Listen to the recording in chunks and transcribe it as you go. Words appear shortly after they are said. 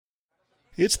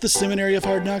It's the Seminary of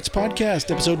Hard Knocks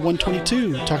podcast, episode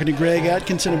 122, talking to Greg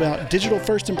Atkinson about digital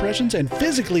first impressions and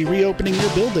physically reopening your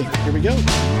building. Here we go.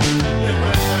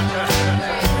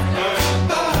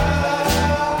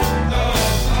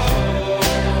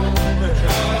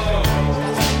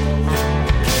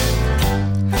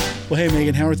 Well, hey,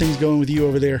 Megan, how are things going with you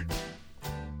over there?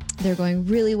 They're going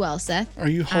really well, Seth. Are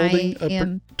you holding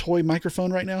a toy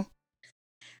microphone right now?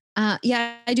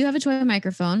 Yeah, I do have a toy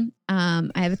microphone. I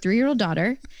have a 3-year-old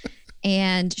daughter,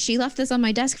 and she left this on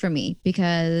my desk for me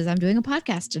because I'm doing a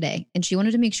podcast today, and she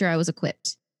wanted to make sure I was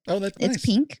equipped. Oh, that's nice. It's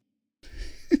pink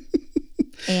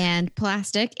and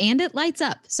plastic, and it lights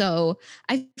up. So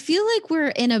I feel like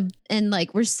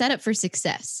we're set up for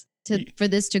success for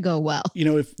this to go well. You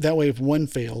know, if one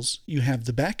fails, you have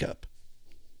the backup.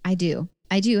 I do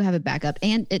have a backup.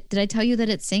 And did I tell you that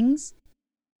it sings?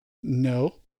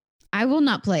 No. I will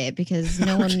not play it because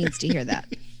no one needs to hear that.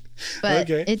 But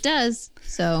It does.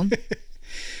 So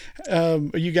are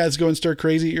you guys going stir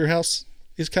crazy at your house?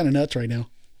 It's kind of nuts right now.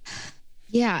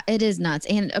 Yeah, it is nuts.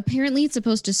 And apparently it's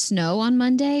supposed to snow on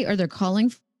Monday, or they're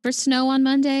calling for snow on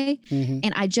Monday. Mm-hmm.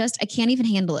 And I can't even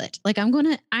handle it. Like I am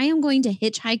going to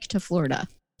hitchhike to Florida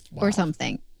or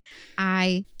something.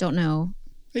 I don't know.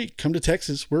 Hey, come to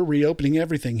Texas. We're reopening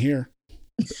everything here.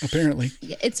 Apparently.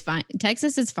 Yeah, it's fine.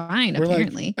 Texas is fine, we're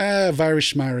apparently. Like,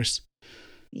 virus schmirus.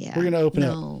 Yeah. We're going to open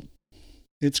up.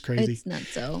 It's crazy. It's nuts.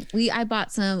 So we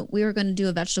were going to do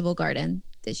a vegetable garden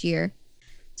this year.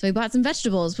 So we bought some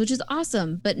vegetables, which is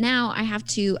awesome. But now I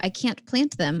can't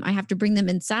plant them. I have to bring them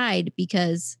inside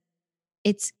because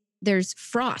there's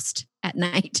frost at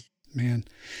night. Man,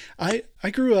 I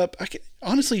grew up,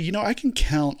 honestly, I can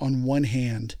count on one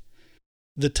hand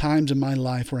the times in my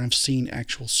life where I've seen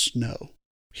actual snow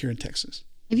here in Texas.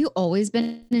 Have you always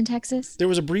been in Texas? There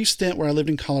was a brief stint where I lived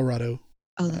in Colorado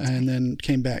then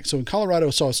came back. So in Colorado, I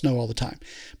saw snow all the time.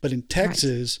 But in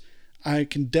Texas, I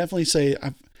can definitely say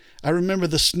I remember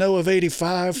the snow of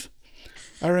 85.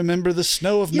 I remember the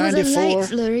snow of 94. It was a light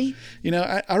flurry.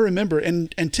 I remember,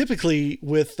 and typically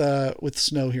with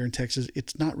snow here in Texas,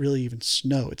 it's not really even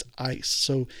snow, it's ice.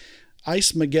 So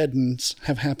Ice-mageddons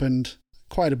have happened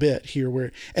quite a bit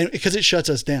here and because it shuts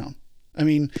us down. I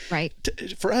mean, right.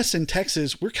 For us in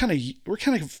Texas, we're kind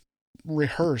of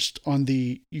rehearsed on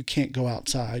you can't go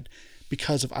outside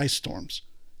because of ice storms.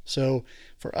 So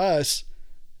for us,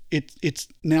 it's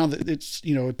now that it's,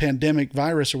 a pandemic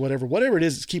virus or whatever it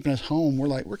is, it's keeping us home.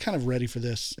 We're kind of ready for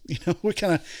this. We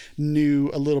kind of knew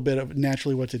a little bit of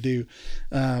naturally what to do.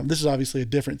 This is obviously a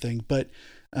different thing, but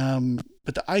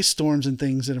the ice storms and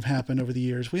things that have happened over the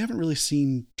years, we haven't really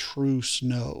seen true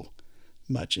snow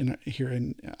much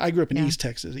here. I grew up in East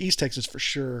Texas. East Texas for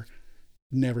sure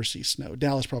never sees snow.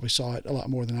 Dallas probably saw it a lot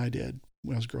more than I did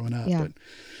when I was growing up. Yeah.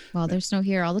 Well, there's snow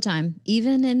here all the time,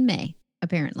 even in May,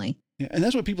 apparently. Yeah, and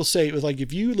that's what people say. It was like,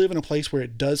 if you live in a place where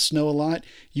it does snow a lot,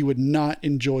 you would not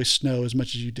enjoy snow as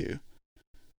much as you do.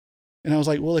 And I was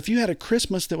like, well, if you had a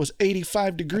Christmas that was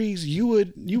 85 degrees, you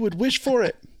would wish for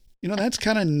it. That's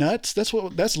kind of nuts.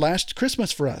 That's last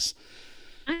Christmas for us.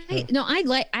 I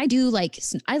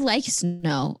like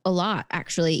snow a lot,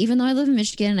 actually. Even though I live in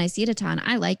Michigan and I see it a ton,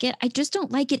 I like it. I just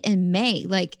don't like it in May.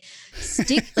 Like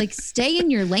stay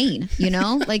in your lane,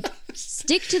 like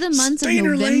stick to the months of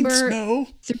November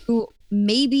through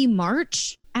maybe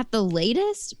March at the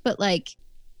latest. But like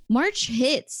March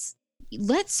hits,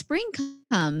 let spring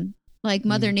come. Like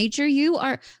Mother Nature,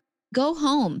 go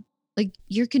home. Like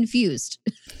you're confused.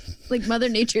 Like Mother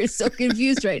Nature is so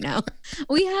confused right now.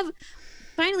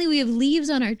 Finally, we have leaves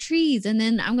on our trees, and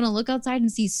then I'm going to look outside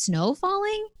and see snow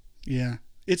falling. Yeah,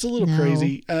 it's a little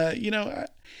crazy.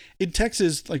 In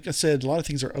Texas, like I said, a lot of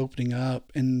things are opening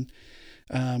up, and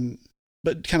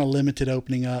but kind of limited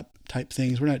opening up type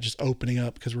things. We're not just opening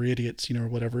up because we're idiots, or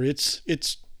whatever. It's a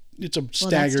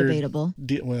staggered. That's debatable.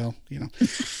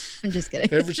 I'm just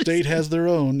kidding. Every state has their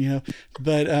own,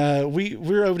 but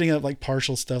we're opening up like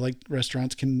partial stuff. Like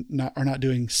restaurants are not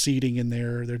doing seating in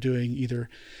there. They're doing either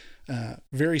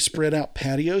very spread out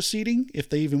patio seating, if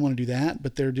they even want to do that,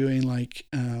 but they're doing like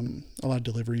a lot of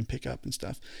delivery and pickup and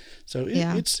stuff. So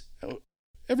it's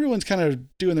everyone's kind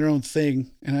of doing their own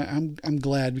thing, and I'm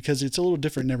glad, because it's a little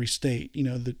different in every state.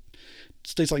 The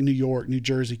states like New York, New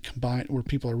Jersey combined, where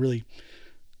people are really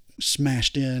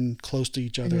smashed in close to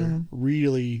each other,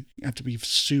 really have to be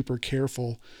super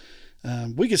careful.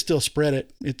 We can still spread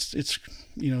it. It's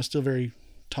still very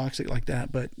toxic like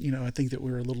that, but I think that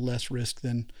we're a little less risk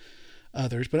than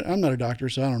others. But I'm not a doctor,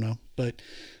 so I don't know. But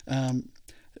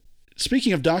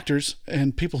speaking of doctors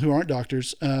and people who aren't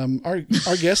doctors, our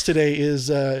guest today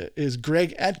is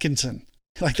Greg Atkinson.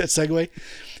 Like that segue.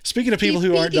 Speaking of people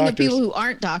who aren't doctors. Speaking of people who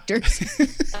aren't doctors.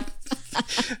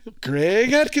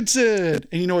 Greg Atkinson.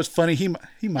 And you know what's funny? He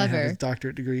might have his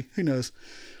doctorate degree. Who knows?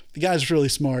 The guy's really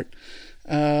smart.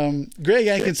 Greg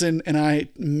Atkinson and I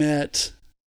met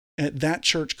at that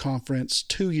church conference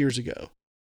 2 years ago.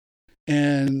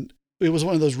 And it was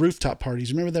one of those rooftop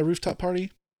parties. Remember that rooftop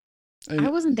party? I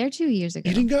wasn't there 2 years ago.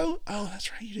 You didn't go? Oh,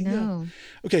 that's right. You didn't go. No.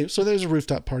 Okay, so there's a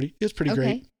rooftop party. It was pretty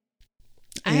great.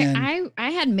 I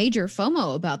had major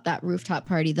FOMO about that rooftop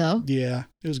party though. Yeah,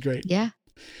 it was great. Yeah.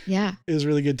 It was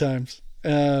really good times.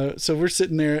 So we're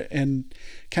sitting there and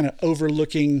kind of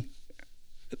overlooking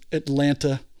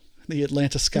Atlanta, the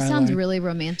Atlanta skyline. That sounds really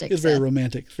romantic. It's very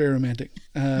romantic,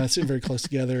 sitting very close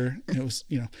together. It was,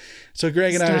 so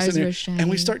Greg and I were sitting there and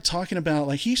we start talking about,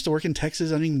 like, he used to work in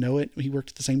Texas. I didn't even know it. He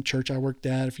worked at the same church I worked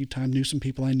at a few times, knew some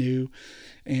people I knew.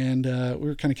 And we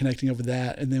were kind of connecting over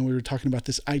that. And then we were talking about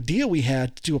this idea we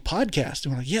had to do a podcast.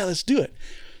 And we're like, yeah, let's do it.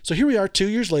 So here we are 2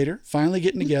 years later, finally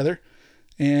getting together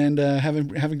and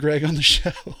having Greg on the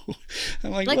show.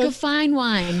 I'm like a fine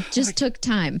wine, just took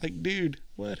time. Like, dude,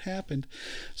 what happened?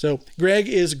 So Greg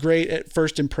is great at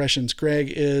First Impressions.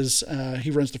 Greg is,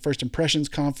 he runs the First Impressions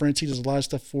conference. He does a lot of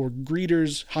stuff for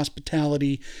greeters,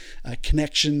 hospitality,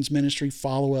 connections, ministry,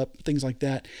 follow-up, things like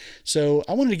that. So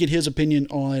I wanted to get his opinion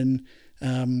on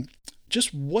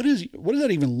just what does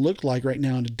that even look like right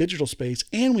now in the digital space?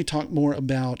 And we talk more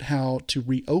about how to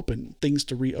reopen, things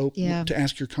to reopen, to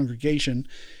ask your congregation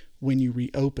when you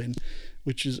reopen,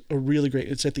 which is a really great,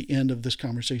 it's at the end of this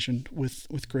conversation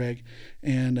with Greg.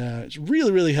 And it's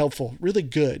really, really helpful, really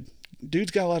good.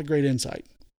 Dude's got a lot of great insight.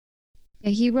 Yeah,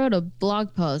 he wrote a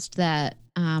blog post that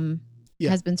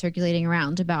has been circulating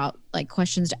around about like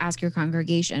questions to ask your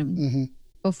congregation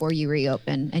before you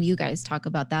reopen. And you guys talk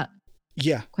about that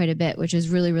quite a bit, which is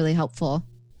really, really helpful.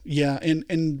 Yeah.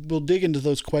 And we'll dig into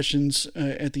those questions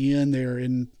at the end there,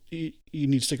 and you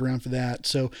need to stick around for that.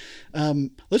 So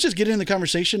let's just get into the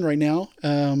conversation right now.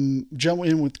 Jump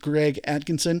in with Greg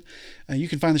Atkinson. You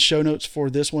can find the show notes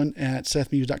for this one at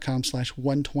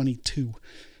sethmuse.com/122.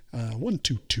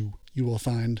 122. You will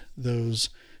find those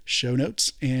show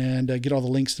notes and get all the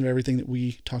links to everything that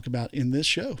we talk about in this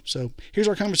show. So here's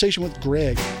our conversation with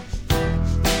Greg.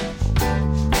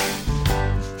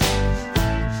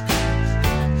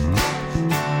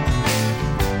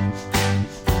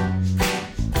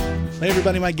 Hey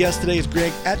everybody, my guest today is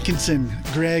Greg Atkinson.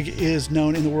 Greg is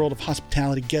known in the world of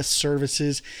hospitality, guest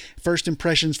services, First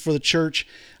Impressions for the church,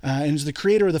 and is the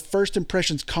creator of the First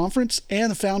Impressions Conference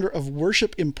and the founder of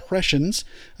Worship Impressions.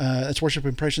 That's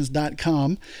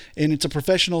worshipimpressions.com, and it's a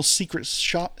professional secret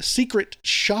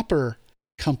shopper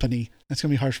company. That's going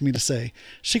to be hard for me to say.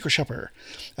 Secret shopper.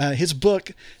 His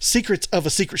book, Secrets of a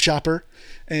Secret Shopper,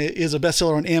 is a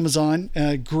bestseller on Amazon.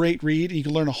 Great read. You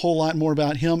can learn a whole lot more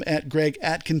about him at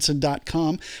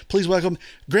gregatkinson.com. Please welcome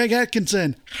Greg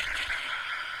Atkinson.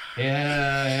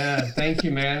 Yeah. Thank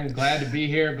you, man. Glad to be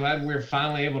here. Glad we're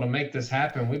finally able to make this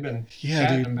happen. We've been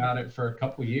chatting about it for a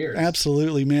couple years.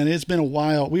 Absolutely, man. It's been a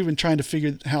while. We've been trying to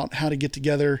figure out how to get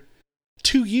together.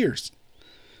 2 years.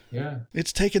 Yeah,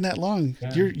 it's taken that long.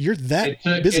 Yeah. You're that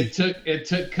busy. It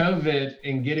took COVID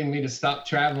and getting me to stop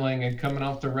traveling and coming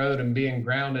off the road and being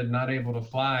grounded, not able to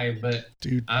fly. But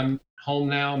dude, I'm home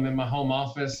now. I'm in my home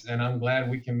office, and I'm glad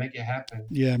we can make it happen.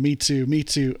 Yeah, me too.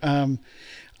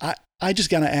 I just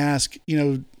gotta ask.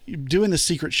 Doing the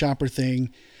secret shopper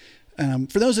thing.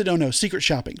 For those that don't know, secret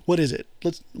shopping. What is it?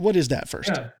 What is that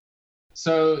first? Yeah.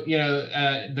 So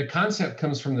the concept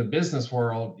comes from the business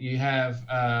world. You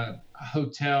have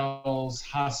hotels,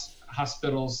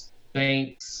 hospitals,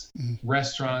 banks,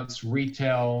 restaurants,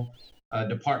 retail,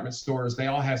 department stores. They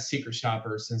all have secret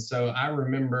shoppers. And so I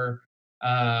remember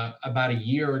about a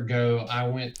year ago, I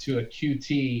went to a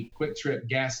QT, Quick Trip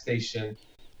gas station,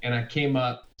 and I came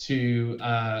up to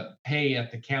pay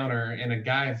at the counter, and a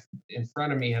guy in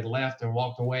front of me had left and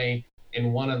walked away.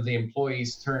 And one of the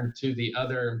employees turned to the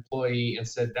other employee and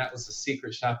said that was a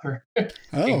secret shopper.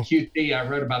 And QT, I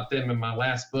wrote about them in my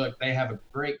last book. They have a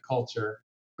great culture,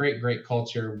 great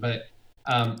culture. But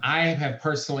I have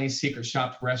personally secret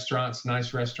shopped restaurants,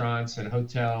 nice restaurants and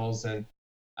hotels. And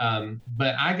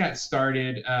but I got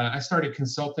started, I started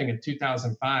consulting in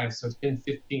 2005. So it's been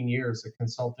 15 years of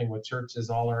consulting with churches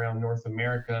all around North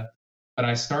America. But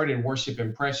I started Worship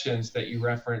Impressions that you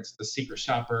referenced, the secret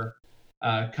shopper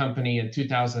company, in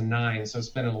 2009. So it's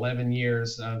been 11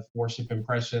 years of Worship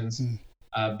Impressions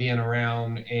being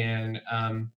around. And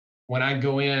when I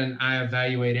go in, I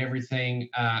evaluate everything.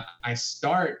 I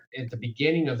start at the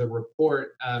beginning of the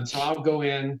report. So I'll go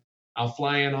in, I'll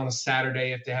fly in on a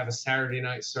Saturday. If they have a Saturday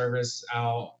night service,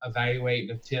 I'll evaluate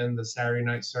and attend the Saturday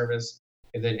night service.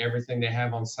 and then everything they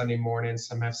have on Sunday morning.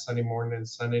 Some have Sunday morning and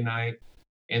Sunday night.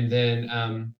 And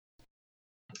then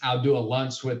I'll do a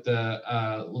lunch with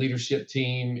the leadership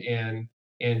team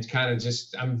and kind of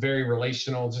just, I'm very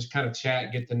relational, just kind of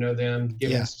chat, get to know them,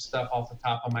 give them some stuff off the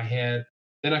top of my head.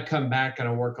 Then I come back and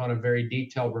I work on a very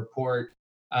detailed report.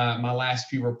 My last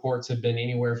few reports have been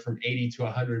anywhere from 80 to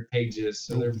 100 pages.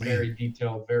 So they're very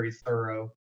detailed, very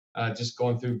thorough, just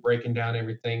going through, breaking down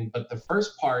everything. But the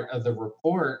first part of the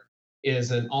report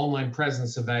is an online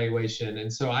presence evaluation.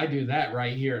 And so I do that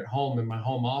right here at home in my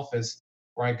home office,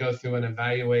 where I go through and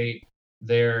evaluate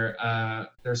their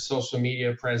social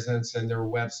media presence and their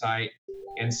website.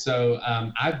 And so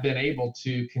I've been able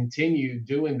to continue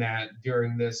doing that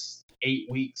during this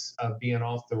 8 weeks of being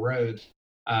off the road.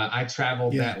 I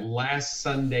traveled that last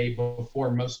Sunday before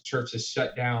most churches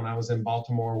shut down. I was in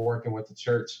Baltimore working with the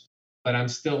church, but I'm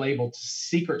still able to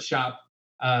secret shop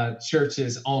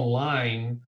churches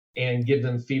online and give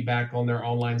them feedback on their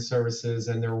online services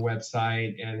and their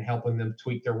website and helping them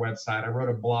tweak their website. I wrote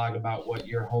a blog about what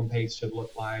your homepage should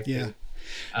look like. Yeah.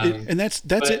 And that's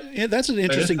an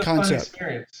interesting concept.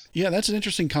 Yeah, that's an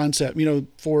interesting concept.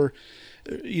 For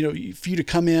you to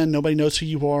come in, nobody knows who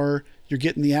you are. You're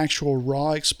getting the actual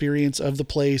raw experience of the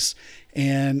place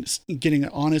and getting an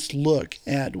honest look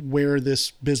at where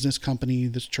this business company,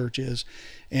 this church is,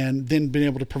 and then being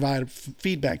able to provide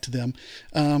feedback to them.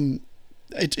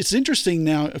 It's interesting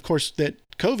now, of course, that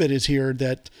COVID is here,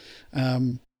 that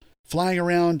flying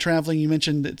around, traveling, you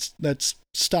mentioned that's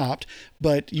stopped,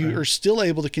 but you are still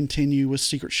able to continue with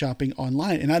secret shopping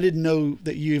online. And I didn't know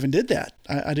that you even did that.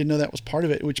 I didn't know that was part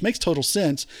of it, which makes total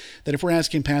sense that if we're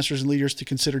asking pastors and leaders to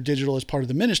consider digital as part of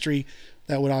the ministry,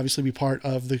 that would obviously be part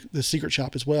of the secret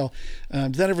shop as well.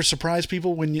 Did that ever surprise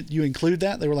people when you include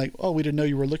that? They were like, oh, we didn't know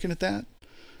you were looking at that?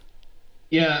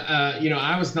 Yeah,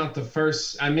 I was not the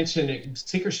first. I mentioned it,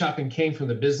 secret shopping came from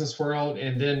the business world,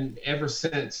 and then ever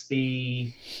since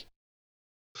the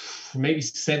maybe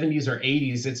 70s or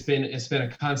 80s, it's been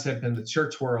a concept in the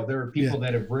church world. There are people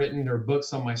that have written their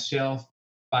books on my shelf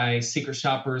by secret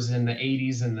shoppers in the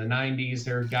 80s and the 90s.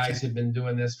 There are guys who've been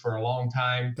doing this for a long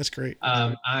time. That's great.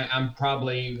 I'm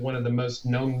probably one of the most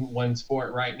known ones for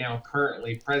it right now,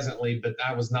 presently, but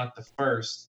I was not the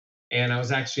first. And I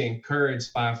was actually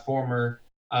encouraged by a former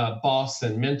boss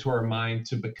and mentor of mine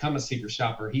to become a secret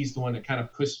shopper. He's the one that kind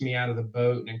of pushed me out of the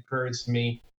boat and encouraged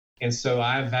me. And so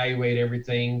I evaluate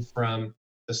everything from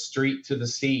the street to the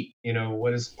seat.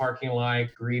 What is parking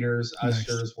like, greeters,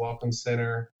 ushers, welcome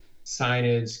center,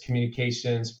 signage,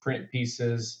 communications, print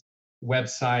pieces,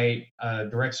 website,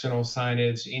 directional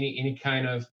signage, any kind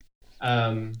of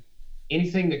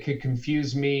anything that could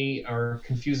confuse me or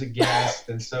confuse a guest.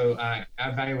 And so I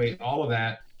evaluate all of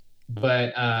that.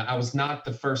 But I was not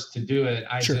the first to do it.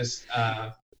 I just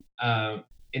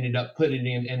ended up putting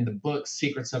it in the book,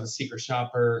 Secrets of a Secret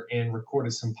Shopper, and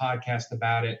recorded some podcasts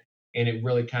about it. And it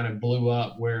really kind of blew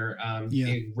up where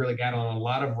it really got on a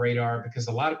lot of radar, because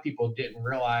a lot of people didn't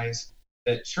realize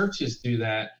that churches do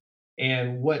that.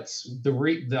 And what's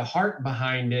the heart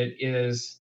behind it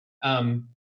is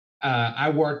I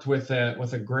worked with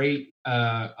a great,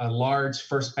 a large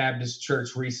First Baptist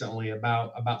church recently,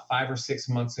 about 5 or 6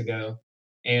 months ago.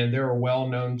 And they're a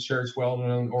well-known church,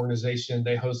 well-known organization.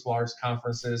 They host large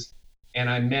conferences. And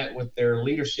I met with their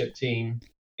leadership team,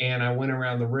 and I went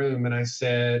around the room and I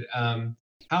said,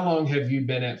 how long have you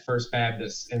been at First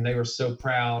Baptist? And they were so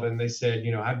proud. And they said,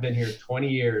 I've been here 20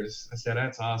 years. I said,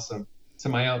 that's awesome.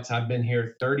 Somebody else, I've been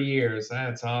here 30 years.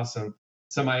 That's awesome.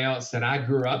 Somebody else said, I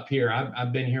grew up here.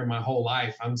 I've been here my whole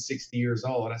life. I'm 60 years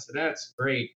old. I said, that's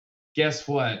great. Guess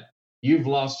what? You've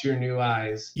lost your new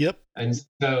eyes. Yep. And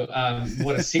so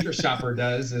what a secret shopper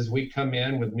does is we come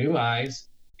in with new eyes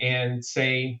and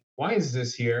say, why is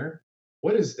this here?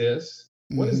 What is this?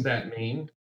 What does that mean?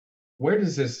 Where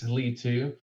does this lead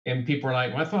to? And people are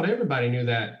like, well, I thought everybody knew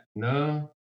that.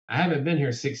 No, I haven't been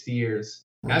here 60 years.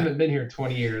 Right. I haven't been here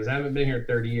 20 years. I haven't been here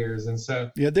 30 years. And so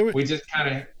we just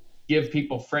kind of give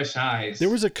people fresh eyes. There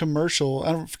was a commercial,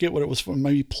 I don't forget what it was for,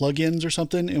 maybe plugins or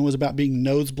something, and it was about being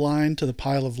nose blind to the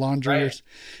pile of laundry. Right.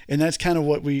 And that's kind of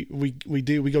what we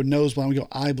do. We go nose blind, we go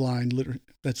eye blind.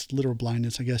 That's literal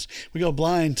blindness, I guess. We go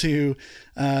blind to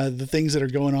the things that are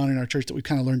going on in our church that we've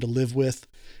kind of learned to live with,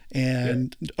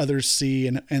 and others see,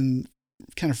 and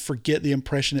kind of forget the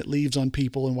impression it leaves on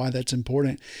people and why that's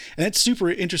important. And that's super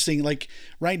interesting. Like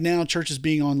right now, churches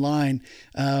being online,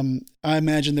 I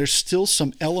imagine there's still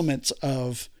some elements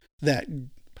of that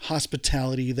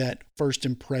hospitality, that first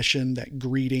impression, that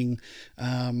greeting.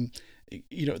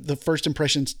 The first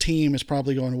impressions team is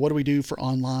probably going, what do we do for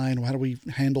online? How do we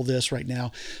handle this right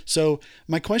now? So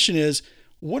my question is,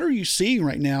 What are you seeing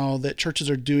right now that churches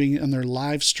are doing on their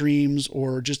live streams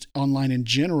or just online in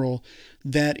general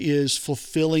that is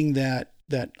fulfilling that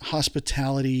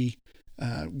hospitality,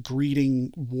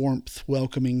 greeting, warmth,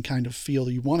 welcoming kind of feel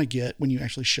that you want to get when you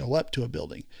actually show up to a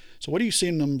building? So what are you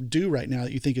seeing them do right now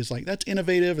that you think is like, that's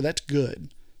innovative or that's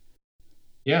good?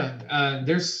 Yeah,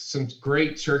 there's some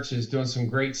great churches doing some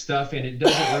great stuff, and it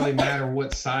doesn't really matter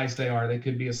what size they are. They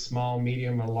could be a small,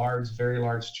 medium, or large, very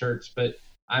large church. But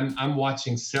I'm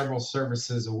watching several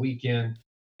services a weekend,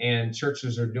 and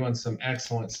churches are doing some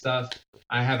excellent stuff.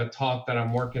 I have a talk that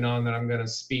I'm working on that I'm going to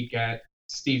speak at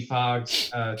Steve Fogg's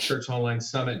Church Online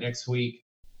Summit next week,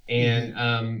 and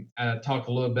Mm-hmm. talk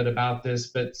a little bit about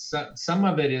this. But some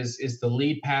of it is the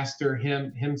lead pastor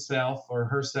himself or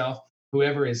herself,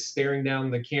 whoever is staring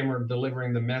down the camera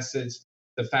delivering the message,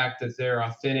 the fact that they're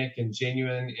authentic and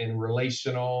genuine and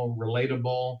relational,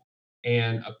 relatable,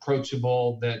 and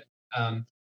approachable.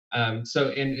 So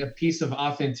in a piece of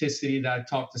authenticity that I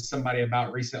talked to somebody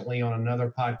about recently on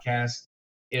another podcast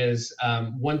is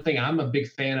one thing I'm a big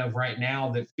fan of right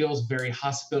now that feels very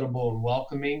hospitable and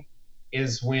welcoming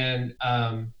is when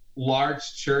large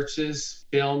churches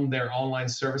film their online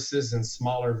services in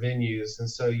smaller venues. And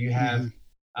so you have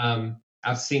Mm-hmm.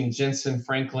 I've seen Jensen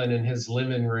Franklin in his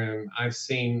living room. I've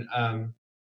seen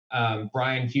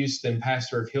Brian Houston,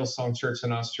 pastor of Hillsong Church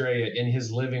in Australia, in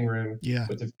his living room Yeah,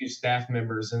 with a few staff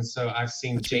members. And so I've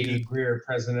seen that's really J.D. good. Greer,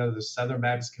 president of the Southern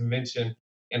Baptist Convention,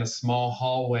 in a small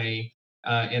hallway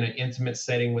in an intimate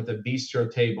setting with a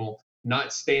bistro table,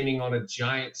 not standing on a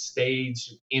giant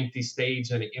stage, and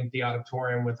an empty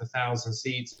auditorium with 1,000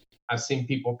 seats. I've seen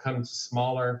people come to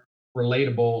smaller,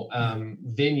 relatable Yeah.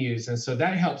 venues. And so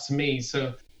that helps me.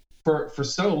 So for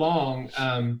so long,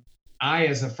 I,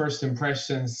 as a first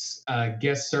impressions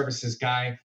guest services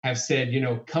guy, have said,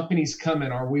 companies coming,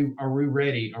 are we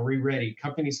ready? Are we ready?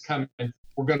 Companies coming,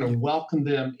 we're going to Yeah. welcome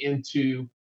them into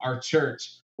our church.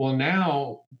 Well,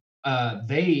 now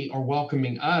they are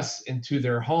welcoming us into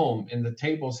their home, and the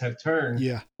tables have turned.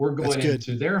 Yeah. We're That's going good.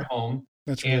 into their home,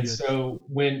 That's really and good. so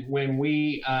when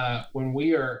we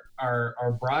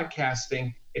are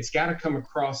broadcasting, it's got to come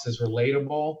across as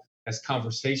relatable, as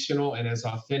conversational, and as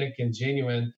authentic and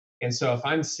genuine. And so if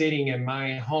I'm sitting in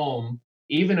my home,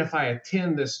 even if I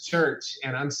attend this church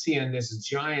and I'm seeing this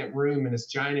giant room and this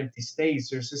giant empty stage,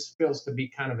 there's just feels to be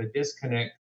kind of a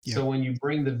disconnect. Yeah. So when you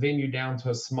bring the venue down to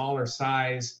a smaller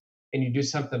size and you do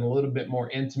something a little bit more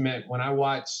intimate, when I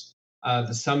watch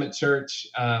the Summit Church,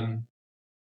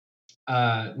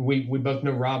 we both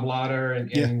know Rob Lauder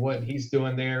Yeah. and what he's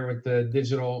doing there with the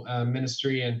digital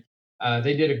ministry, and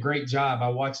they did a great job. I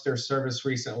watched their service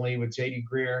recently with J.D.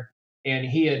 Greer, and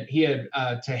he had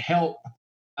to help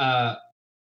uh,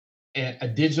 a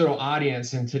digital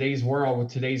audience in today's world with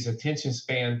today's attention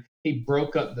span. He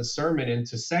broke up the sermon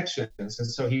into sections, and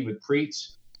so he would preach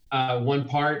one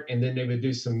part, and then they would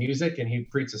do some music, and he'd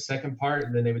preach the second part,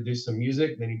 and then they would do some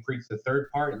music, then he'd preach the third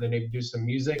part, and then they would do some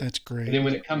music. That's And great. then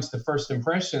when it comes to first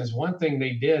impressions, one thing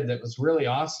they did that was really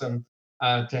awesome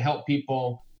to help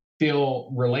people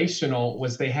feel relational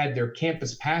was they had their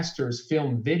campus pastors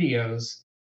film videos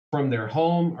from their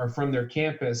home or from their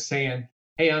campus saying,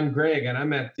 "Hey, I'm Greg, and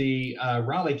I'm at the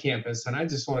Raleigh campus, and I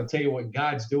just want to tell you what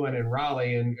God's doing in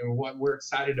Raleigh and what we're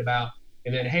excited about."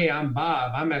 And then, "Hey, I'm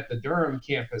Bob. I'm at the Durham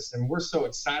campus, and we're so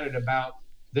excited about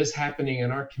this happening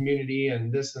in our community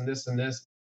and this and this and this."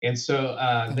 And so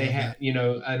I they love had,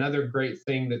 that. another great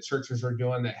thing that churches are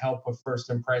doing that help with first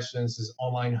impressions is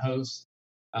online hosts,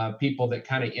 people that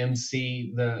kind of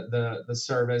MC the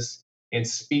service and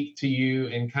speak to you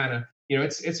and kind of,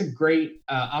 it's a great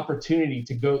opportunity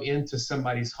to go into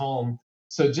somebody's home.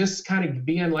 So just kind of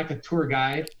being like a tour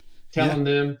guide, Yeah. telling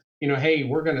them, hey,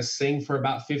 we're going to sing for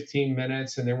about 15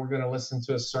 minutes, and then we're going to listen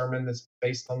to a sermon that's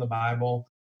based on the Bible,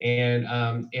 and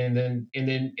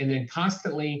then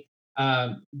constantly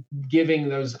giving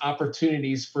those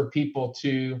opportunities for people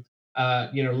to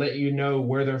let you know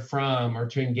where they're from, or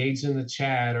to engage in the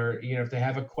chat, or if they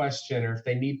have a question, or if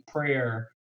they need prayer,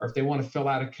 or if they want to fill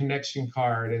out a connection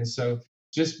card. And so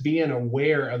just being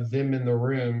aware of them in the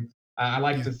room. I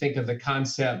like Yeah. to think of the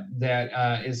concept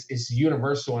that is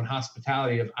universal in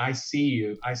hospitality of "I see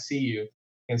you, I see you."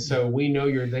 And Yeah. so we know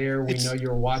you're there. We know It's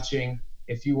you're watching.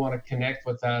 If you want to connect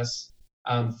with us,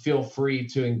 feel free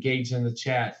to engage in the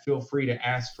chat. Feel free to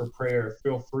ask for prayer.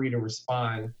 Feel free to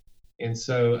respond. And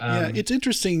so, Yeah, it's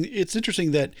interesting. It's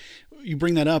interesting that you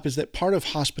bring that up, is that part of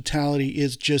hospitality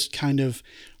is just kind of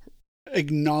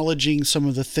acknowledging some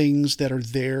of the things that are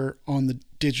there on the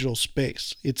digital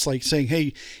space. It's like saying,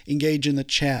 hey, engage in the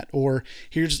chat, or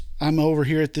I'm over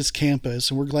here at this campus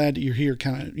and we're glad that you're here.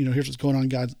 Kind of, here's what's going on,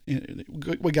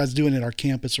 what God's doing at our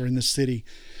campus or in this city.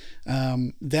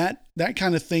 That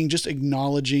kind of thing, just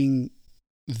acknowledging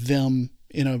them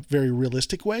in a very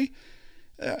realistic way.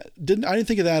 I didn't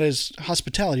think of that as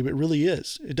hospitality, but it really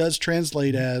is. It does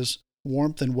translate as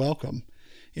warmth and welcome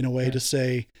in a way to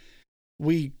say,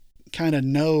 we kind of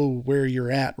know where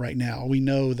you're at right now. We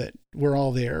know that we're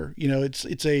all there.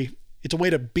 It's a way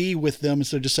to be with them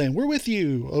instead of just saying we're with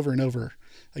you over and over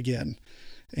again.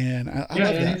 And I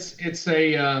love that.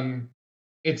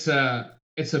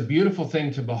 It's a beautiful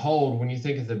thing to behold when you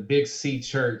think of the Big C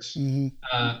Church. Mm-hmm.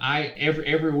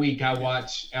 Every week I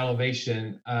watch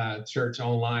Elevation Church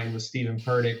online with Stephen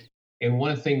Purtick, and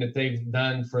one thing that they've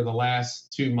done for the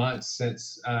last 2 months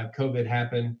since COVID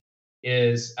happened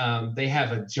is they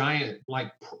have a giant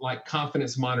like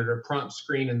confidence monitor prompt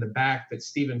screen in the back that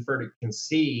Stephen Furtick can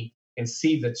see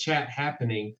the chat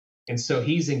happening. And so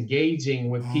he's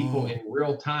engaging with people in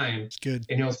real time. Good.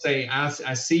 And he'll say, I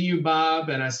see you, Bob,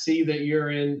 and I see that you're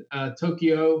in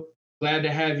Tokyo. Glad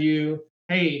to have you.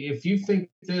 Hey, if you think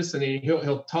this, and then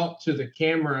he'll talk to the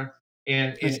camera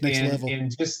and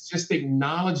just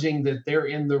acknowledging that they're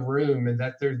in the room and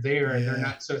that they're there and they're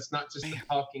not. So it's not just a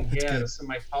talking head of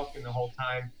somebody talking the whole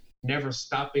time, never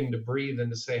stopping to breathe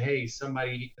and to say, hey,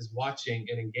 somebody is watching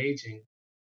and engaging.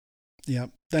 Yeah,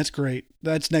 that's great.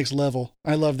 That's next level.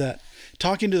 I love that.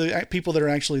 Talking to the people that are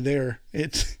actually there.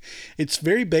 It's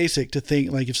very basic to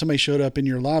think, like, if somebody showed up in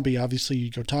your lobby, obviously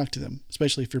you'd go talk to them,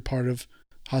 especially if you're part of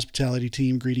hospitality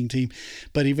team, greeting team.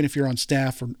 But even if you're on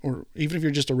staff or even if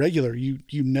you're just a regular, you're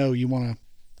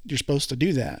supposed to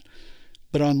do that.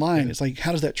 But online, it's like,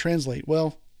 how does that translate?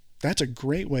 Well, that's a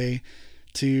great way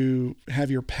to have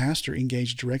your pastor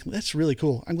engage directly. That's really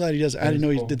cool. I'm glad he does it. I didn't know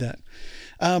he did that.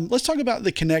 Let's talk about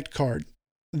the Connect card,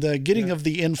 the getting of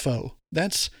the info.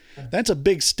 That's a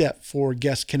big step for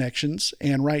guest connections.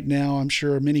 And right now, I'm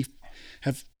sure many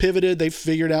have pivoted. They've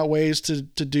figured out ways to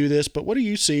do this. But what are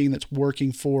you seeing that's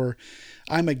working for,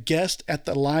 I'm a guest at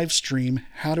the live stream,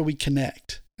 how do we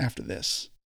connect after this?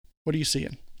 What are you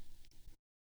seeing?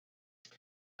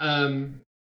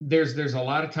 There's a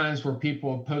lot of times where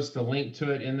people post a link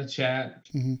to it in the chat.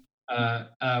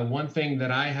 Mm-hmm. One thing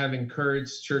that I have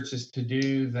encouraged churches to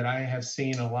do that I have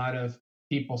seen a lot of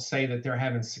people say that they're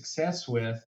having success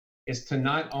with is to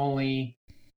not only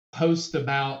post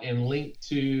about and link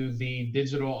to the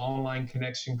digital online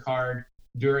connection card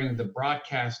during the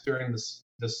broadcast, during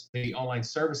the online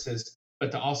services,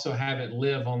 but to also have it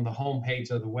live on the homepage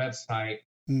of the website.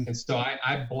 And so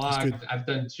I blogged, I've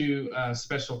done 2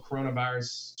 special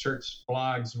coronavirus church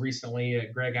blogs recently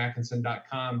at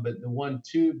gregatkinson.com, but the one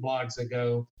 2 blogs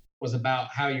ago was about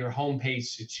how your homepage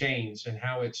should change and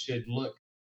how it should look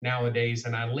nowadays.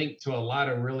 And I linked to a lot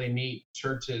of really neat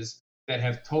churches that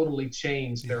have totally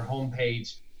changed their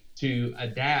homepage to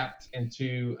adapt and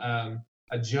to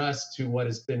adjust to what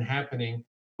has been happening.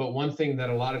 But one thing that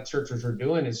a lot of churches are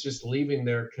doing is just leaving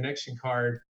their connection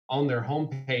card on their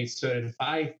homepage, so that if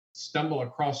I stumble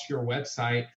across your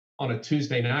website on a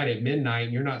Tuesday night at midnight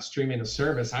and you're not streaming a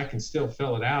service, I can still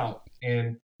fill it out.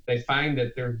 And they find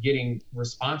that they're getting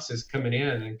responses coming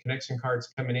in and connection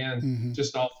cards coming in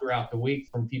just all throughout the week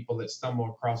from people that stumble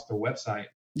across their website.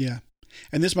 Yeah.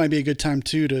 And this might be a good time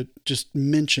too to just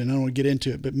mention, I don't want to get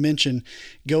into it, but mention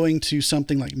going to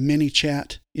something like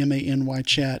ManyChat, MANY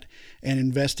chat, and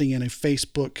investing in a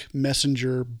Facebook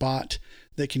Messenger bot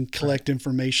that can collect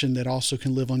information that also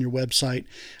can live on your website.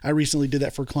 I recently did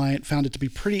that for a client, found it to be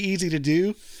pretty easy to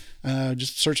do.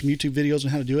 Just search some YouTube videos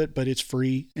on how to do it, but it's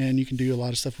free and you can do a lot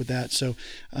of stuff with that. So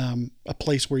a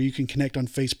place where you can connect on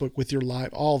Facebook with your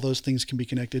live, all those things can be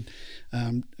connected.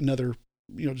 Another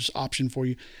just option for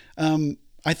you.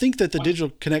 I think that the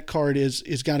digital connect card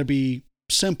is got to be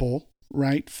simple,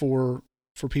 right? For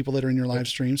people that are in your live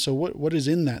stream. So what is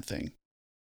in that thing?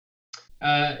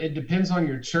 It depends on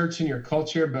your church and your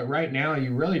culture, but right now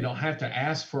you really don't have to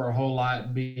ask for a whole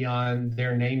lot beyond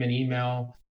their name and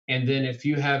email. And then if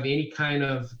you have any kind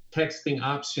of texting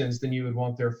options, then you would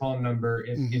want their phone number.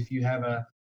 If you have a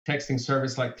texting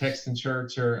service like Text in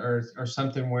Church or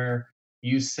something where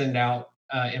you send out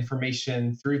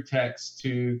information through text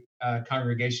to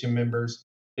congregation members,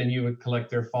 then you would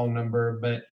collect their phone number.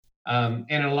 But and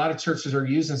a lot of churches are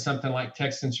using something like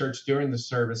Text in Church during the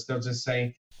service. They'll just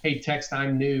say, hey, text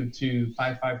I'm new to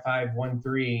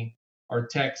 55513, or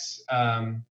text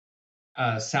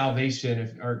salvation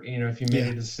if you made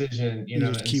a decision,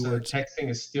 and so texting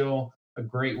is still a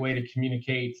great way to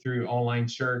communicate through online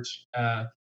church.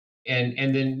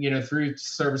 and then, through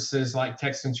services like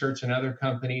Text and Church and other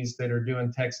companies that are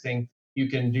doing texting, you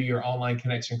can do your online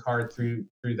connection card through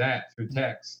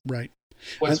text. Right.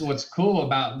 What's cool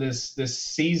about this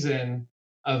season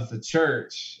of the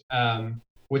church,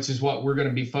 which is what we're going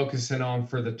to be focusing on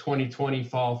for the 2020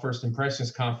 Fall First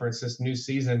Impressions Conference, this new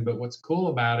season. But what's cool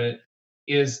about it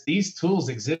is these tools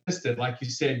existed. Like you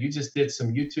said, you just did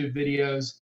some YouTube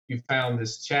videos, you found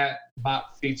this chat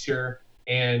bot feature,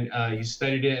 and you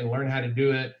studied it and learned how to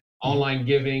do it. Online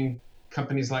giving,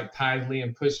 companies like Tithely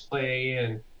and Pushplay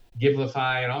and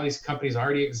Givelify and all these companies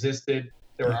already existed.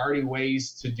 There were already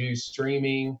ways to do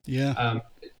streaming.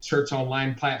 Church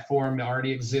online platform that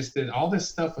already existed. All this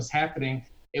stuff was happening.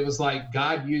 It was like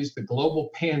God used the global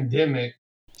pandemic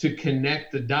to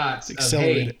connect the dots of,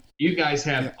 hey, you guys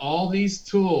have all these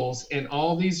tools and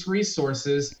all these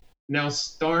resources. Now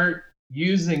start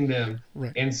using them.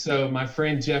 Right. And so my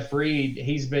friend Jeff Reed,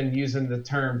 he's been using the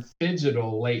term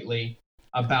phygital lately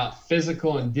about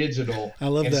physical and digital. I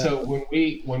love that. And so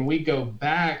when we go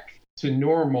back to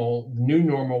normal, new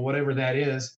normal, whatever that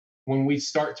is, when we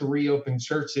start to reopen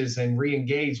churches and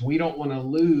re-engage, we don't want to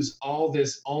lose all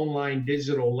this online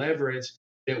digital leverage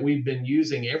that we've been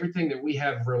using, everything that we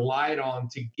have relied on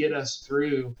to get us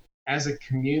through as a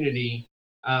community,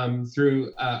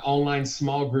 through online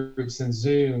small groups and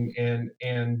Zoom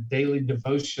and daily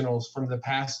devotionals from the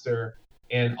pastor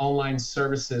and online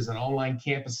services and online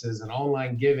campuses and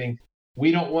online giving.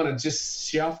 We don't want to just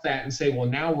shelf that and say, well,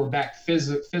 now we're back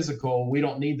physical. We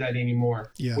don't need that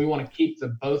anymore. Yeah. We want to keep the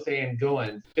both and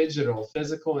going,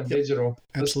 physical and digital.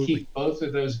 Absolutely. Let's keep both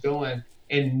of those going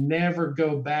and never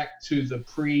go back to the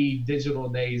pre-digital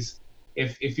days.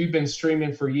 If you've been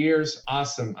streaming for years,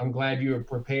 awesome. I'm glad you were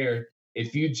prepared.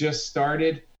 If you just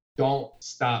started, don't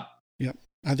stop. Yep.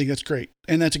 I think that's great.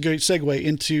 And that's a good segue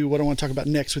into what I want to talk about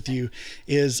next with you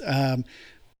is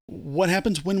what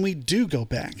happens when we do go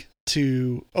back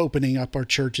to opening up our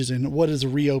churches, and what does a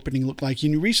reopening look like?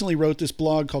 You recently wrote this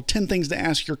blog called 10 Things to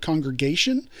Ask Your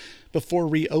Congregation Before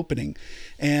Reopening.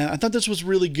 And I thought this was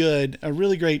really good, a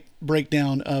really great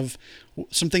breakdown of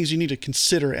some things you need to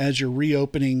consider as you're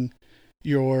reopening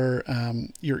your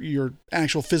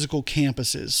actual physical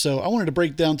campuses. So I wanted to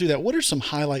break down through that. What are some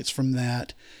highlights from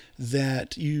that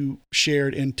you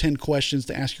shared in 10 questions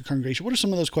to ask your congregation? What are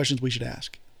some of those questions we should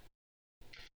ask?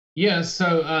 Yeah,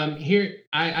 so here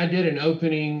I did an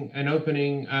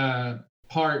opening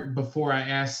part before I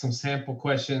asked some sample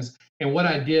questions. And what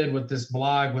I did with this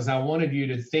blog was I wanted you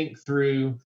to think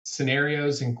through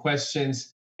scenarios and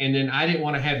questions. And then I didn't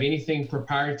want to have anything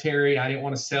proprietary. I didn't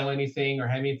want to sell anything or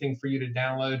have anything for you to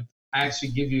download. I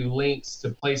actually give you links to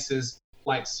places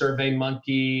like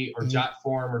SurveyMonkey or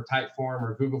JotForm or Typeform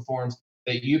or Google Forms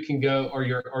that you can go, or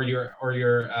your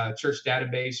church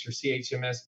database, your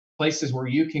CHMS, places where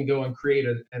you can go and create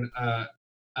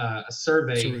a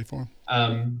survey form.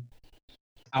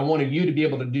 I wanted you to be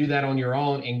able to do that on your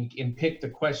own and pick the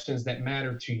questions that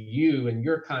matter to you and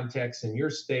your context and your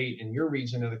state and your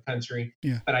region of the country.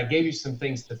 Yeah. But I gave you some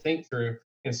things to think through.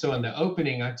 And so in the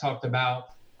opening, I talked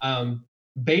about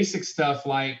basic stuff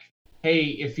like, hey,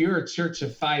 if you're a church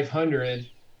of 500,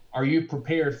 are you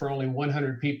prepared for only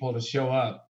 100 people to show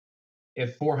up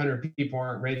if 400 people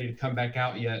aren't ready to come back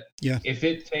out yet? Yeah. If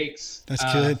it takes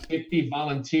 50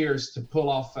 volunteers to pull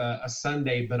off a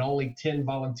Sunday, but only 10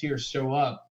 volunteers show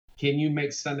up, can you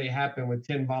make Sunday happen with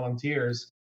 10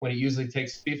 volunteers when it usually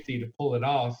takes 50 to pull it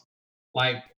off?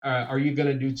 Like, are you going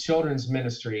to do children's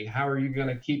ministry? How are you going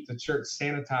to keep the church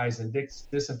sanitized and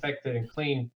disinfected and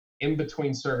clean in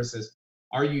between services?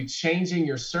 Are you changing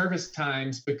your service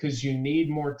times because you need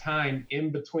more time in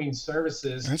between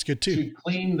services? That's good too. To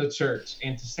clean the church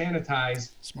and to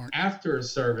sanitize after a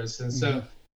service. And so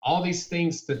all these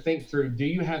things to think through. Do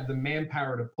you have the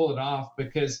manpower to pull it off?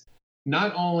 Because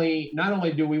not only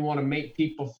do we want to make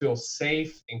people feel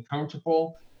safe and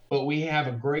comfortable, but we have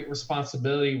a great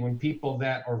responsibility when people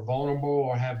that are vulnerable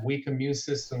or have weak immune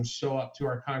systems show up to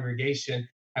our congregation.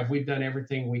 Have we done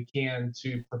everything we can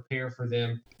to prepare for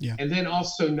them? Yeah. And then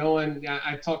also knowing,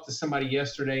 I talked to somebody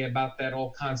yesterday about that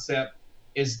old concept,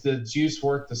 is the juice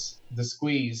worth the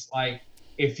squeeze? Like,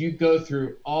 if you go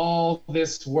through all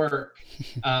this work,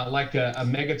 like a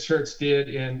mega church did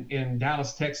in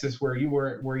Dallas, Texas, where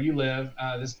you live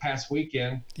this past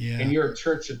weekend, and you're a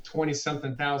church of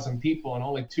 20-something thousand people and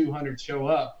only 200 show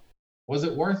up, was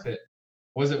it worth it?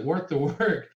 Was it worth the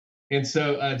work? And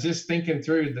so just thinking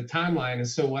through the timeline. And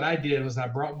so what I did was I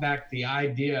brought back the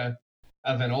idea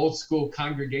of an old school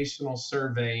congregational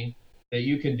survey that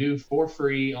you can do for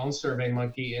free on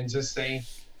SurveyMonkey and just say,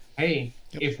 hey,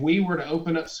 if we were to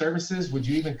open up services, would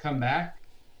you even come back?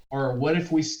 Or what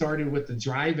if we started with the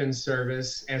drive-in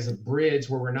service as a bridge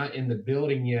where we're not in the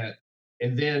building yet?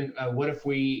 And then what if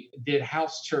we did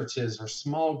house churches or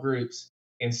small groups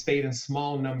and stayed in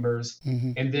small numbers?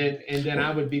 Mm-hmm. And then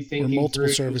I would be Or thinking multiple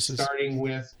through services. starting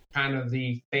with kind of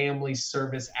the family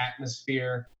service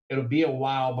atmosphere. It'll be a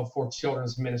while before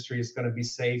children's ministry is going to be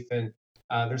safe, and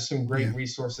there's some great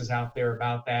resources out there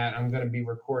about that. I'm going to be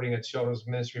recording a children's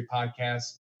ministry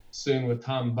podcast soon with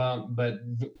Tom Bump, but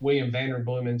William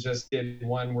Vanderbloemen just did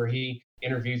one where he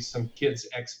interviewed some kids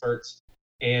experts,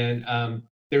 and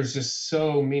there's just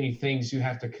so many things you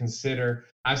have to consider.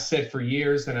 I've said for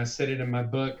years, and I said it in my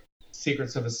book,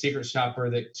 Secrets of a Secret Shopper,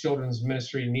 that children's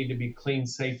ministry need to be clean,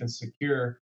 safe, and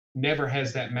secure. Never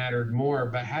has that mattered more.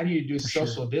 But how do you do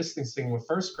social distancing with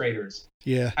first graders?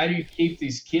 Yeah. How do you keep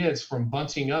these kids from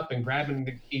bunching up and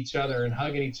grabbing each other and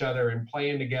hugging each other and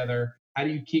playing together? How do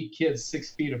you keep kids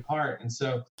 6 feet apart? And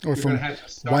so or from have to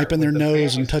start wiping their the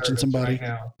nose and touching somebody. right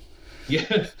now.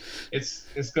 Yeah,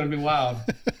 it's going to be wild.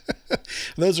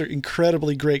 Those are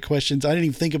incredibly great questions. I didn't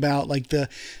even think about like the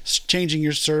changing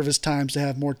your service times to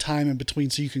have more time in between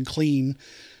so you can clean.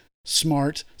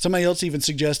 Smart. Somebody else even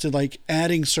suggested like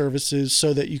adding services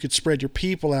so that you could spread your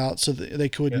people out so that they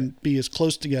couldn't be as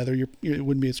close together. It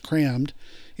wouldn't be as crammed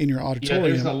in your auditorium. Yeah,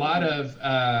 there's a lot of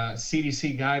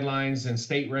CDC guidelines and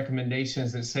state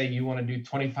recommendations that say you want to do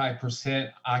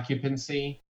 25%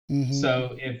 occupancy. Mm-hmm.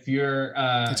 So if your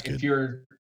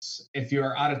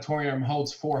auditorium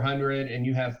holds 400 and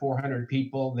you have 400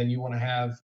 people, then you want to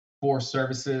have 4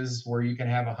 services where you can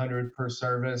have 100 per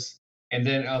service. And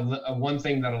then one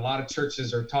thing that a lot of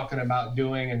churches are talking about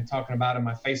doing and talking about in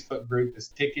my Facebook group is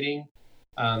ticketing,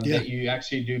 that you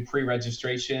actually do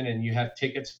pre-registration and you have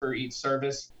tickets for each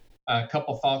service. A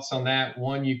couple thoughts on that.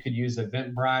 One, you could use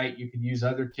Eventbrite. You could use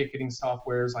other ticketing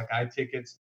softwares like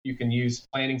iTickets. You can use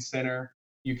Planning Center.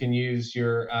 You can use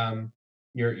your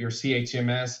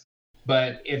CHMS.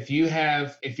 But if you're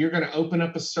going to open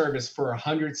up a service for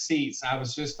 100 seats, I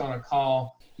was just on a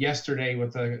call yesterday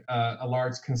with a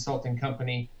large consulting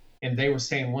company, and they were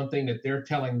saying one thing that they're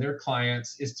telling their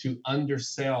clients is to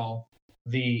undersell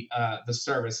the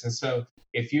service. And so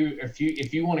if you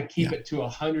want to keep it to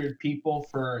 100 people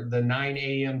for the 9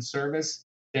 a.m. service,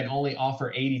 then only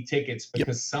offer 80 tickets,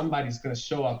 because somebody's going to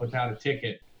show up without a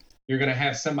ticket. You're going to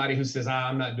have somebody who says,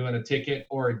 I'm not doing a ticket,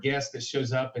 or a guest that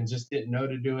shows up and just didn't know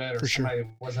to do it, or somebody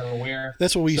wasn't aware.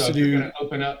 That's what we used to do. If you're going to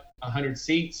open up 100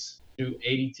 seats, do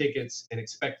 80 tickets and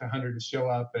expect 100 to show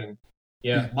up. And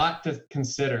a lot to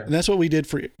consider. And that's what we did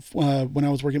for when I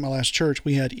was working at my last church.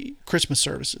 We had Christmas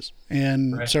services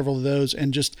and several of those,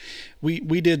 and just we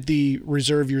did the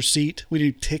reserve your seat. We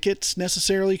do tickets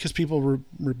necessarily because people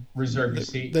reserve your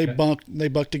seat. They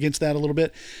bucked against that a little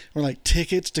bit. We're like,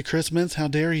 tickets to Christmas? How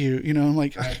dare you? I'm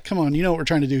like, come on, you know what we're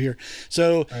trying to do here.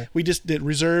 So we just did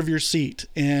reserve your seat,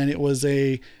 and it was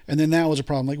and then that was a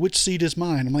problem. Like, which seat is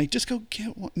mine? I'm like, just go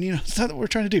get one. It's not what we're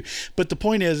trying to do. But the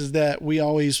point is that we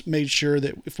always made sure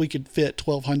that if we could fit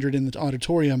 1,200 in the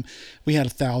auditorium, we had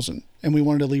 1,000, and we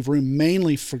wanted to leave room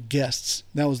mainly for guests.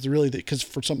 That was because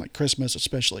for something like Christmas,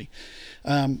 especially.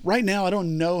 Right now, I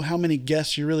don't know how many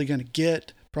guests you're really going to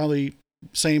get. Probably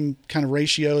same kind of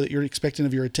ratio that you're expecting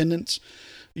of your attendance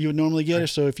you would normally get.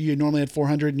 So if you normally had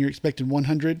 400 and you're expecting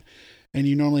 100, and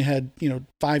you normally had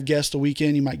 5 guests a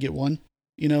weekend, you might get 1.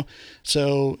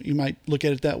 So you might look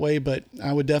at it that way, but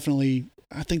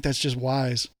I think that's just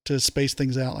wise to space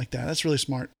things out like that. That's really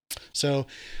smart. So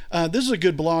this is a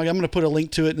good blog. I'm going to put a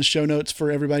link to it in the show notes for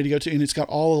everybody to go to, and it's got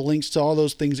all the links to all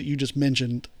those things that you just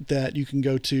mentioned that you can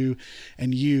go to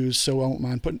and use. So I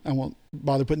won't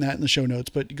bother putting that in the show notes,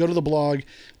 but go to the blog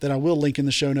that I will link in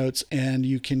the show notes, and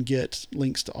you can get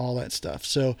links to all that stuff.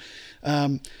 So,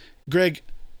 Greg,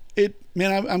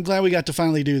 I'm glad we got to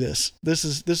finally do this. This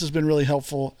has been really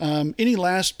helpful. Any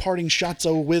last parting shots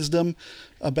of wisdom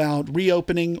about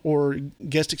reopening or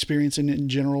guest experience in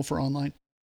general for online?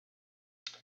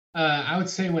 I would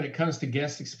say when it comes to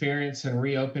guest experience and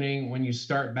reopening, when you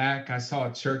start back, I saw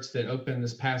a church that opened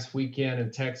this past weekend in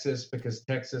Texas because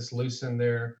Texas loosened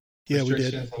their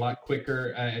restrictions a lot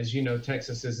quicker. As you know,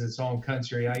 Texas is its own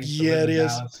country. I used to live in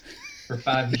Dallas for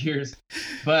 5 years.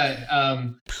 But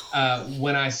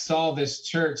when I saw this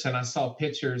church and I saw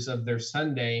pictures of their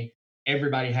Sunday,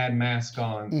 everybody had masks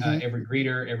on. Mm-hmm. Every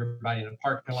greeter, everybody in the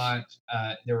parking lot,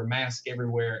 there were masks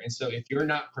everywhere. And so if you're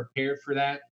not prepared for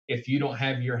that, if you don't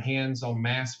have your hands on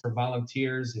masks for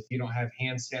volunteers, if you don't have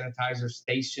hand sanitizer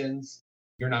stations,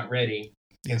 you're not ready.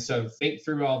 Yeah. And so think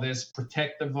through all this,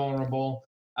 protect the vulnerable.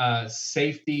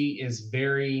 Safety is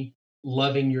very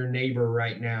loving your neighbor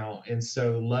right now. And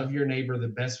so love your neighbor the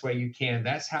best way you can.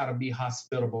 That's how to be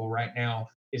hospitable right now.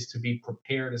 is to be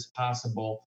prepared as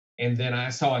possible. And then I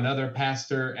saw another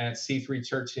pastor at C3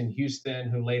 Church in Houston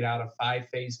who laid out a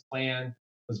 5-phase plan,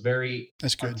 was very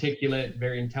articulate,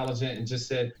 very intelligent, and just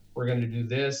said, we're going to do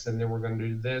this, and then we're going to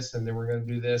do this, and then we're going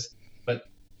to do this. But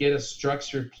get a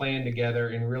structured plan together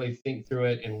and really think through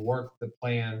it and work the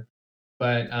plan.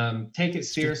 But take it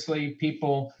seriously,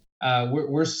 people.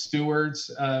 We're stewards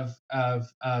of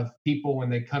people when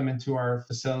they come into our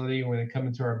facility, when they come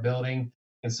into our building.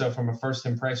 And so from a first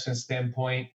impression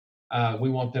standpoint, we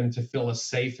want them to feel as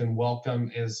safe and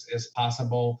welcome as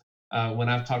possible. When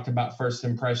I've talked about first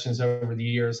impressions over the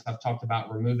years, I've talked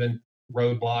about removing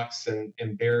roadblocks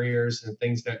and barriers and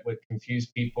things that would confuse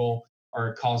people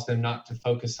or cause them not to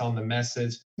focus on the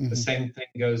message. Mm-hmm. The same thing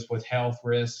goes with health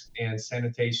risks and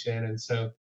sanitation. And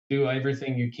so do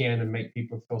everything you can to make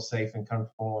people feel safe and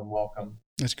comfortable and welcome.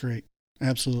 That's great.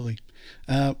 Absolutely.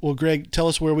 Well, Greg, tell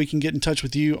us where we can get in touch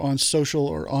with you on social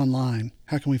or online.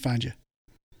 How can we find you?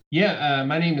 Yeah,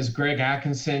 my name is Greg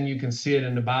Atkinson. You can see it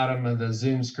in the bottom of the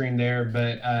Zoom screen there,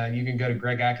 but you can go to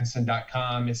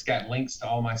gregatkinson.com. It's got links to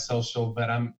all my social, but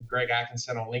I'm Greg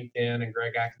Atkinson on LinkedIn and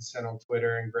Greg Atkinson on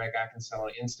Twitter and Greg Atkinson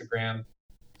on Instagram.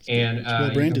 And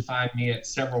you can find me at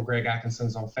several Greg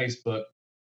Atkinsons on Facebook.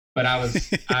 But I was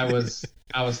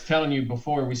telling you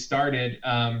before we started,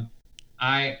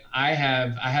 I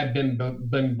have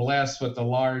been blessed with a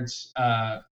large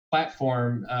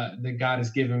platform that God has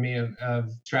given me of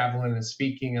traveling and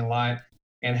speaking a lot,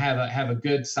 and have a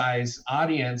good size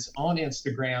audience on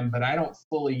Instagram, but I don't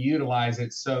fully utilize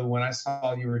it. So when I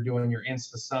saw you were doing your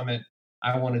Insta Summit,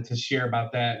 I wanted to share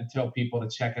about that and tell people to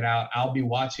check it out. I'll be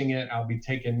watching it. I'll be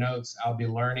taking notes. I'll be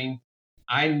learning.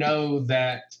 I know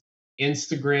that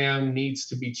Instagram needs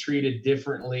to be treated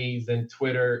differently than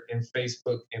Twitter and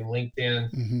Facebook and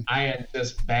LinkedIn. Mm-hmm. I am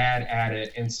just bad at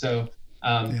it. And so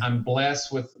I'm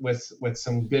blessed with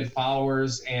some good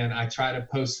followers, and I try to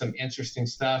post some interesting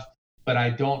stuff, but I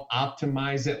don't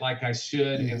optimize it like I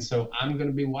should. Mm-hmm. And so I'm going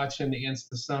to be watching the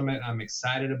Insta Summit. I'm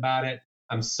excited about it.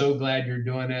 I'm so glad you're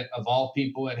doing it. Of all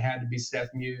people, it had to be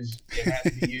Seth Muse. It had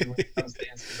to be you when it comes to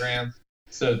Instagram.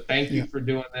 So thank you for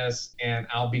doing this, and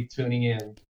I'll be tuning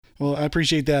in. Well, I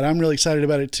appreciate that. I'm really excited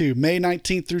about it too. May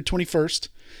 19th through 21st.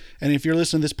 And if you're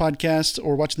listening to this podcast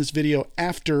or watching this video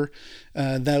after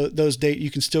those dates, you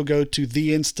can still go to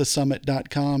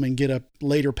theinstasummit.com and get a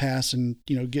later pass and,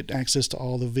 get access to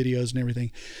all the videos and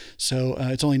everything. So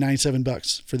it's only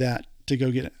 $97 for that to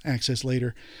go get access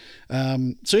later.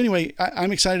 So anyway,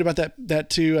 I'm excited about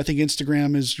that too. I think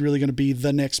Instagram is really going to be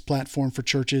the next platform for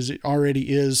churches. It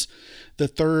already is the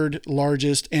third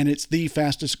largest, and it's the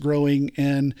fastest growing,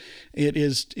 and it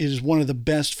is one of the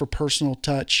best for personal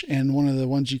touch, and one of the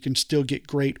ones you can still get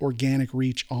great organic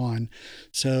reach on.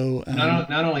 So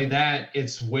not only that,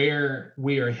 it's where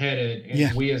we are headed,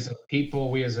 and we as a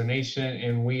people, we as a nation,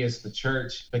 and we as the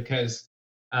church, because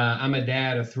I'm a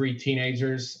dad of 3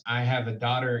 teenagers. I have a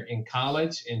daughter in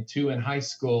college and 2 in high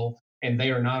school, and they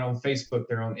are not on Facebook.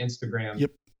 They're on Instagram.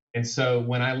 Yep. And so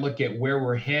when I look at where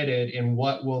we're headed and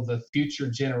what will the future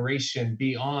generation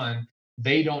be on,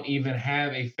 they don't even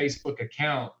have a Facebook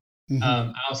account.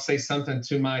 Mm-hmm. I'll say something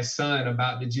to my son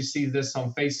about, did you see this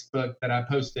on Facebook that I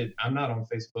posted? I'm not on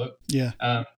Facebook. Yeah.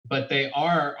 But they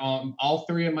are on, all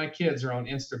 3 of my kids are on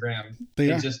Instagram.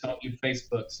 They just don't do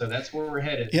Facebook. So that's where we're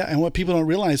headed. Yeah. And what people don't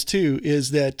realize too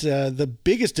is that the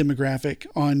biggest demographic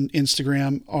on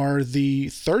Instagram are the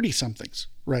 30 somethings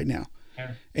right now.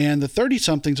 Yeah. And the 30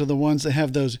 somethings are the ones that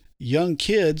have those young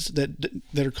kids that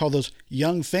are called those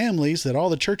young families that all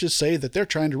the churches say that they're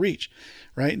trying to reach.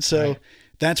 Right. And so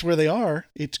that's where they are.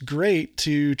 It's great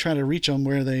to try to reach them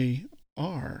where they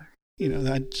are.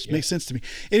 That just makes sense to me.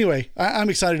 Anyway, I'm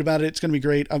excited about it. It's going to be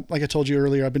great. Like I told you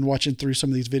earlier, I've been watching through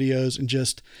some of these videos and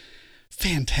just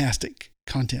fantastic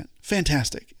content.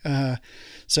 Fantastic.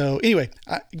 So anyway,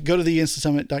 go to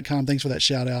theinstasummit.com. Thanks for that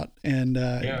shout out. And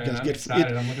I'm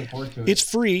excited. I'm looking forward to it. It's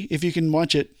free if you can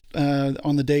watch it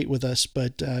on the date with us,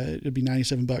 but it'd be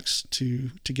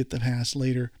 $97 to get the pass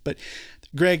later. But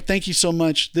Greg, thank you so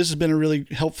much. This has been a really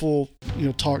helpful,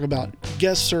 talk about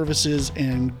guest services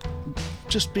and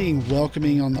just being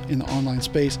welcoming in the online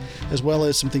space, as well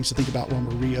as some things to think about when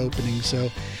we're reopening. So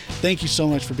thank you so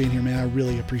much for being here, man. I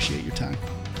really appreciate your time.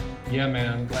 Yeah,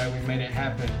 man. I'm glad we made it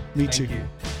happen. Me too.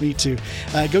 Me too.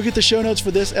 Go get the show notes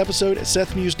for this episode at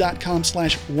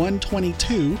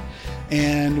sethmuse.com/122.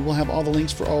 And we'll have all the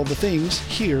links for all the things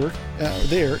here,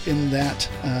 there in that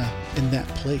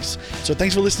place. So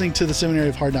thanks for listening to the Seminary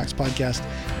of Hard Knocks podcast,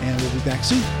 and we'll be back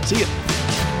soon. See ya.